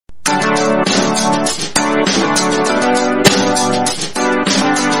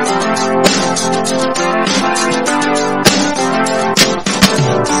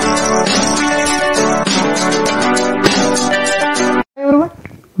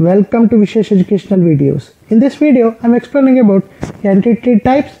Welcome to Vishesh Educational Videos. In this video, I am explaining about entity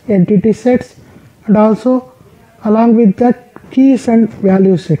types, entity sets, and also along with that keys and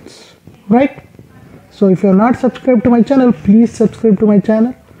value sets. Right? So if you are not subscribed to my channel, please subscribe to my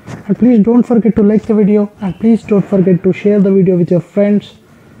channel, and please don't forget to like the video, and please don't forget to share the video with your friends.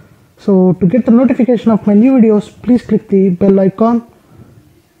 So to get the notification of my new videos, please click the bell icon.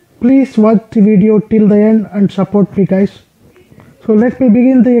 Please watch the video till the end and support me, guys. So let me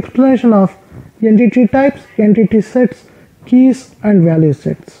begin the explanation of entity types, entity sets, keys and value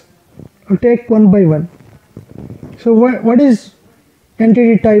sets. I'll take one by one. So what is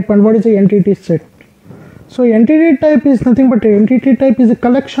entity type and what is the entity set? So entity type is nothing but an entity type is a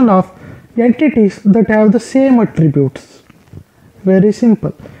collection of entities that have the same attributes. Very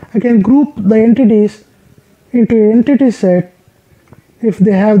simple. I can group the entities into an entity set if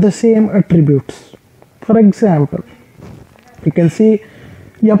they have the same attributes. For example, you can see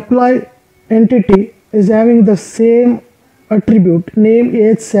employee entity is having the same attribute, name,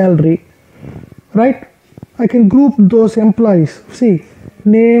 age, salary, right? I can group those employees. See,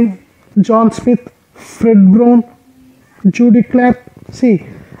 name, John Smith, Fred Brown, Judy Clapp. See,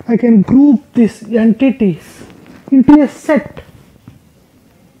 I can group these entities into a set,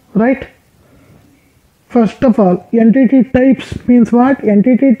 right? First of all, entity types means what?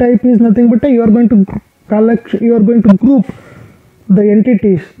 Entity type is nothing but you are going to group the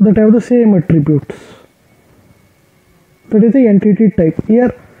entities that have the same attributes. That is the entity type.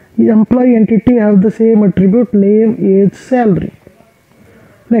 Here, employee entity have the same attribute, name, age, salary.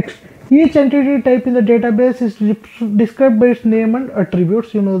 Next, each entity type in the database is described by its name and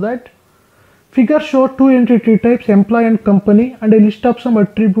attributes. You know that. Figure show two entity types, employee and company, and a list of some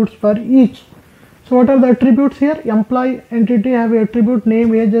attributes for each. So what are the attributes here? Employee entity have a attribute,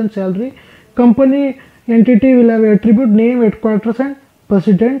 name, age and salary. Company entity will have a attribute, name, headquarters and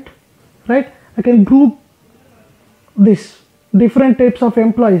president, right? I can group this different types of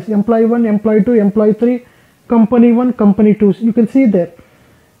employees, employee 1, employee 2, employee 3, company 1, company 2. You can see there,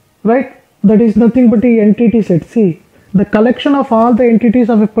 right? That is nothing but a entity set. See, the collection of all the entities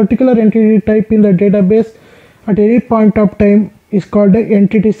of a particular entity type in the database at any point of time is called an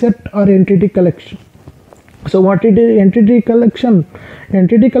entity set or entity collection. So what it is entity collection?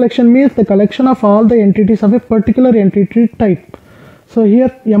 Entity collection means the collection of all the entities of a particular entity type. So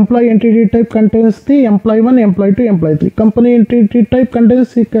here employee entity type contains the employee 1, employee 2, employee 3. Company entity type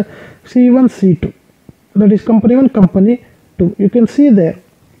contains C1, C2. That is company 1, company 2. You can see there,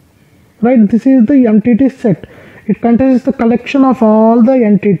 right? This is the entity set. It contains the collection of all the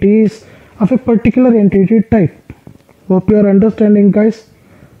entities of a particular entity type. Hope you are understanding, guys.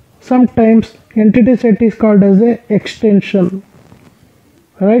 Sometimes entity set is called as a extension,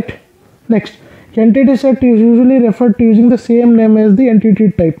 right? Next, entity set is usually referred to using the same name as the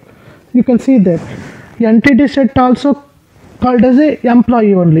entity type. You can see that entity set also called as a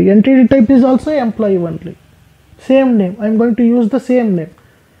employee only. Entity type is also employee only. Same name. I am going to use the same name.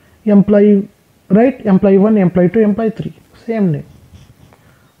 Employee, right? Employee 1, employee 2, employee 3. Same name.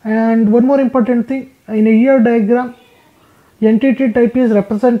 And one more important thing, in a year diagram, entity type is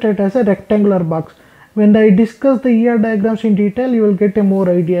represented as a rectangular box. When I discuss the ER diagrams in detail, you will get a more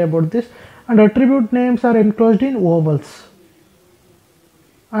idea about this. And attribute names are enclosed in ovals,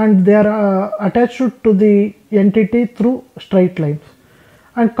 and they are attached to the entity through straight lines.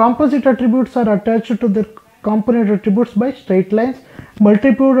 And composite attributes are attached to the component attributes by straight lines.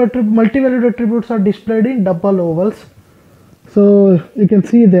 Multi-valued attributes are displayed in double ovals. So you can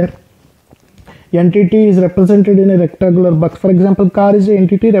see there, entity is represented in a rectangular box. For example, car is an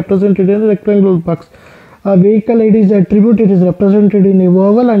entity represented in a rectangular box. A vehicle ID is the attribute, it is represented in a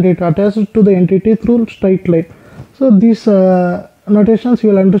oval and it attaches to the entity through straight line. So these notations you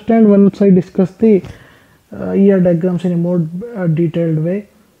will understand once I discuss the ER diagrams in a more detailed way,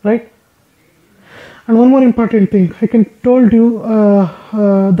 right? And one more important thing, I can told you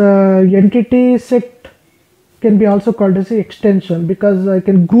the entity set can be also called as an extension, because I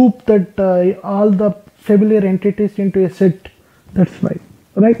can group that all the familiar entities into a set. That's why,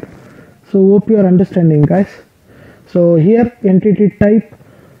 right? So hope you are understanding, guys. So here entity type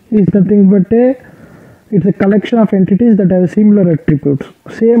is nothing but it's a collection of entities that have similar attributes,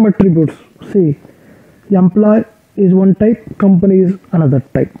 same attributes. See, employee is one type, company is another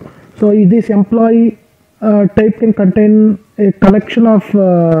type. So this employee type can contain a collection of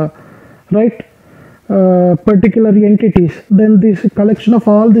particular entities, then this collection of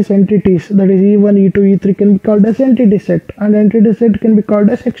all these entities, that is E1, E2, E3, can be called as entity set, and entity set can be called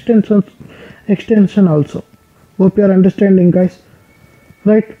as extension also. Hope you are understanding, guys.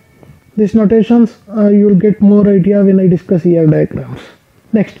 Right? These notations you will get more idea when I discuss ER diagrams.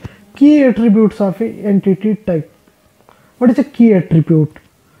 Next, key attributes of a entity type. What is a key attribute?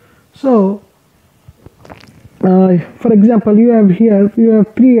 So, for example, you have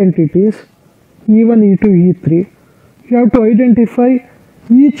three entities, E1, E2, E3. You have to identify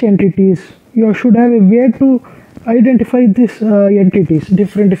each entities. You should have a way to identify these entities,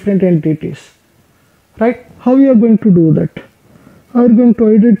 different entities. Right? How you are going to do that? How are you going to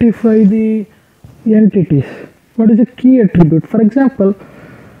identify the entities? What is a key attribute? For example,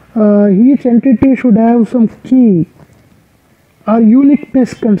 each entity should have some key or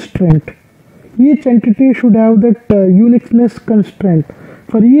uniqueness constraint. Each entity should have that uniqueness constraint.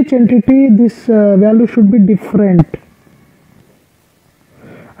 For each entity, this value should be different,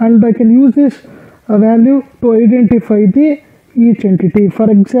 and I can use this value to identify the each entity.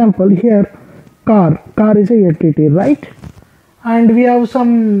 For example, here car is a entity, right? And we have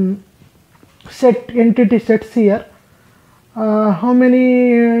some entity sets here. How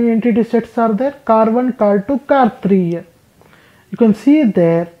many entity sets are there? Car 1, car 2, car 3 here. You can see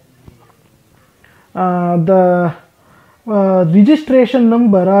there the registration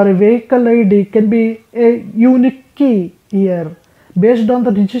number or a vehicle ID can be a unique key here. Based on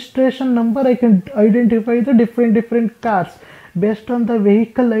the registration number, I can identify the different cars. Based on the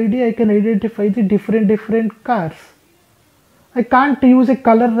vehicle ID, I can identify the different cars. I can't use a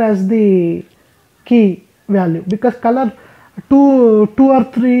color as the key value, because color two or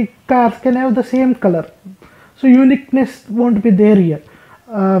three cars can have the same color, so uniqueness won't be there here.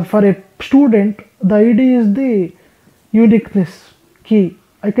 For a student, the ID is the uniqueness key.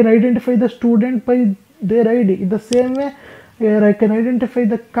 I can identify the student by their ID. In the same way, where I can identify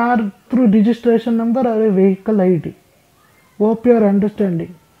the car through registration number or a vehicle ID. Hope you are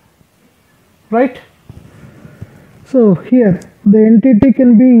understanding, right? So here the entity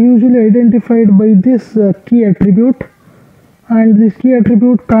can be usually identified by this key attribute, and this key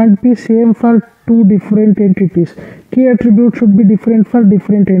attribute can't be same for two different entities. Key attribute should be different for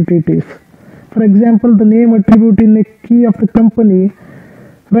different entities. For example, the name attribute in a key of the company,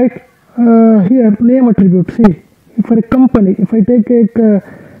 right? Here name attribute, see, for a company, if I take a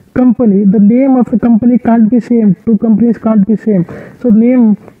company, the name of the company can't be same, two companies can't be same, so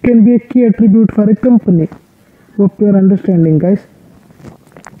name can be a key attribute for a company. Hope you are understanding, guys.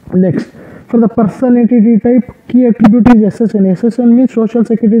 Next, for the person entity type, key attribute is SSN. SSN means social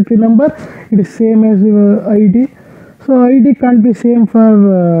security number. It is same as your ID. So ID can't be same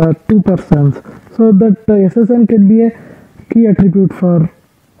for two persons. So that SSN can be a key attribute for,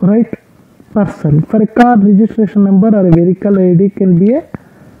 right, person. For a car, registration number or a vehicle ID can be a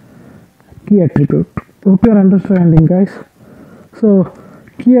key attribute. Hope you are understanding, guys. So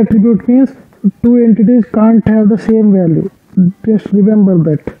key attribute means two entities can't have the same value. Just remember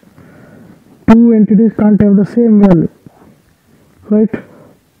that. Two entities can't have the same value, right?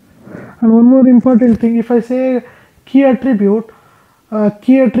 And one more important thing, if I say key attribute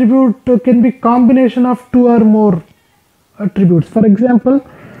can be combination of two or more attributes. For example,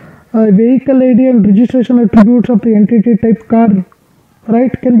 vehicle ID and registration attributes of the entity type car,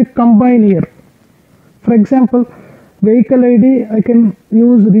 right, can be combined here. For example, vehicle ID, I can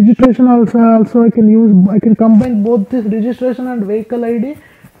use registration also I can combine both this registration and vehicle ID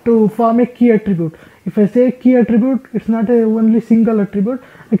to form a key attribute. If I say key attribute, it's not a only single attribute.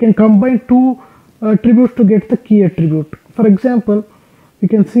 I can combine two attributes to get the key attribute. For example, you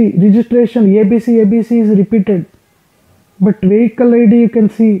can see registration ABC is repeated, but vehicle ID you can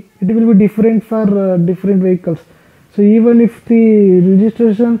see it will be different for different vehicles. So even if the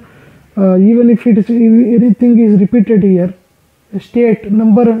registration, even if anything is repeated here, state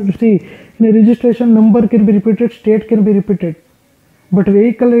number, see, in a registration number can be repeated, state can be repeated, but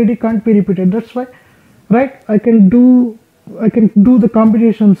vehicle ID can't be repeated. That's why, right, I can do the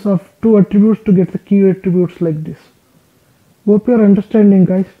combinations of two attributes to get the key attributes like this. Hope you are understanding,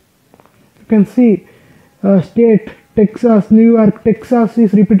 guys. You can see state Texas, New York, Texas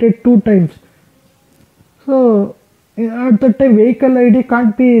is repeated 2 times. So at that time vehicle ID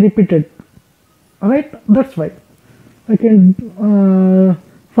can't be repeated, right? That's why I can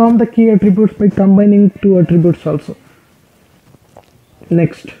form the key attributes by combining two attributes also.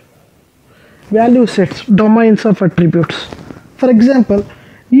 Next, value sets, domains of attributes. For example,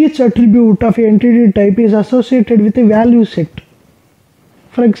 each attribute of an entity type is associated with a value set.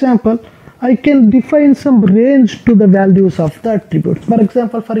 For example, I can define some range to the values of the attributes. For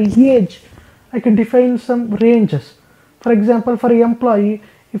example, for age, I can define some ranges. For example, for employee,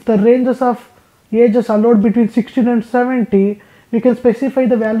 if the ranges of ages allowed between 16 and 70, we can specify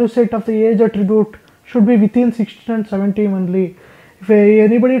the value set of the age attribute should be within 16 and 70 only. If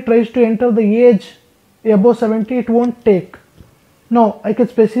anybody tries to enter the age above 70, it won't take. No, I can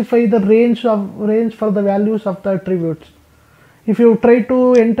specify the range for the values of the attributes. If you try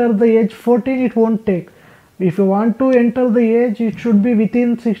to enter the age 14, it won't take. If you want to enter the age, it should be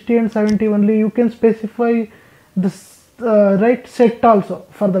within 60 and 70 only. You can specify the right set also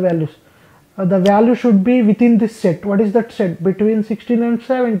for the values. The value should be within this set. What is that set? Between 16 and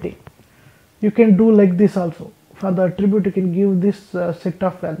 70. You can do like this also. For the attribute, you can give this set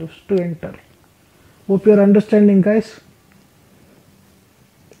of values to enter. Hope you are understanding, guys.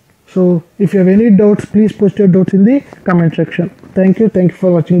 So if you have any doubts, please post your doubts in the comment section. Thank you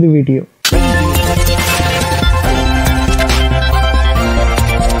for watching the video.